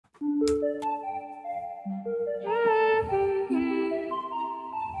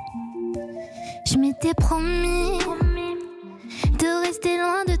m'étais promis de rester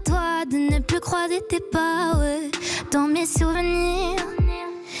loin de toi, de ne plus croiser tes pas, ouais. Dans mes souvenirs,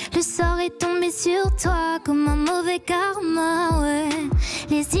 le sort est tombé sur toi comme un mauvais karma, ouais.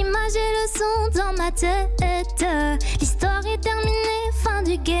 Les images et le son dans ma tête, l'histoire est terminée, fin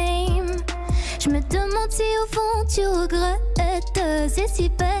du game. Je me demande si au fond tu regrettes, c'est si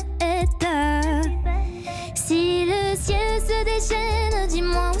bête. Si le ciel se déchaîne,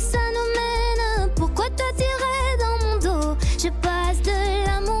 dis-moi où ça nous mène. Pourquoi t'attirer dans mon dos? Je passe de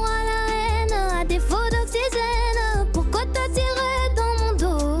l'amour à la haine, à défaut d'oxygène. Pourquoi t'attirer dans mon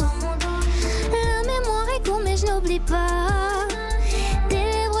dos? La mémoire est courte mais je n'oublie pas. Tes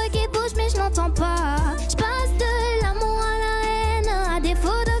lèvres qui bougent mais je n'entends pas. Je passe de l'amour à la haine, à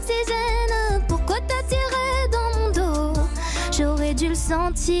défaut d'oxygène. Pourquoi t'attirer dans mon dos? J'aurais dû le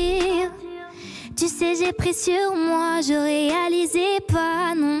sentir. Tu sais j'ai pris sur moi, je réalisais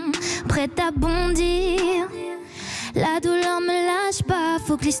pas, non. Prête à bondir, la douleur me lâche pas,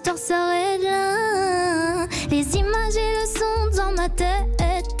 faut que l'histoire s'arrête là. Les images et le son dans ma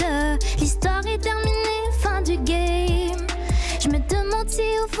tête, l'histoire est terminée, fin du game. Je me demande si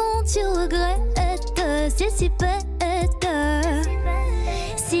au fond tu regrettes, c'est si bête.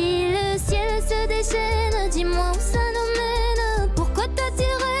 Si le ciel se déchaîne, dis-moi où ça nous mène. Pourquoi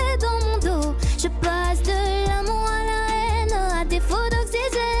t'attirer dans mon dos? Je passe de l'amour à la haine, à défaut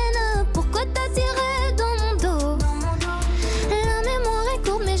d'oxygène. Pourquoi t'attirer dans mon dos? La mémoire est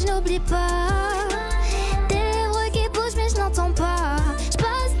courte mais je n'oublie pas. Tes lèvres qui bougent mais je n'entends pas. Je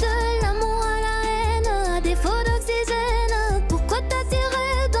passe de l'amour à la haine, à défaut d'oxygène. Pourquoi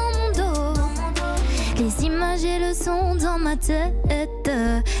t'attirer dans mon dos? Les images et le son dans ma tête,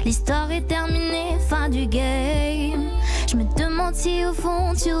 l'histoire est terminée, fin du game. Je me demande si au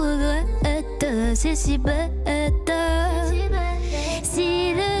fond tu regrettes, c'est si bête.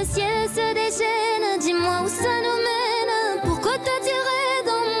 Si le ciel se déchaîne, dis-moi où ça nous mène. Pourquoi t'attirer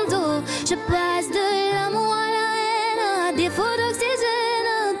dans mon dos? Je passe de l'amour à la haine, à défaut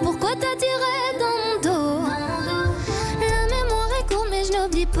d'oxygène. Pourquoi t'attirer dans mon dos? La mémoire est courte mais je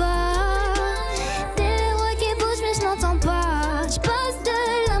n'oublie pas. Tes lèvres qui bougent mais je n'entends pas. Je passe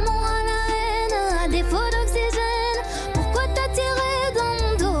de l'amour à la haine, à défaut d'oxygène. Pourquoi t'attirer dans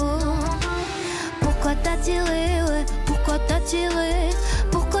mon dos? Pourquoi t'attirer, ouais? Pourquoi t'attirer?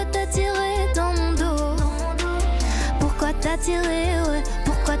 Pourquoi t'attirer dans mon dos? Pourquoi t'attirer, ouais?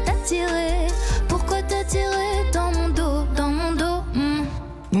 Pourquoi t'attirer? Pourquoi t'attirer dans mon dos? Dans mon dos,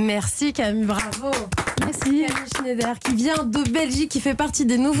 Merci Camille, bravo. Merci Camille Schneyder qui vient de Belgique, qui fait partie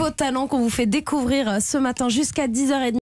des nouveaux talents qu'on vous fait découvrir ce matin jusqu'à 10h30.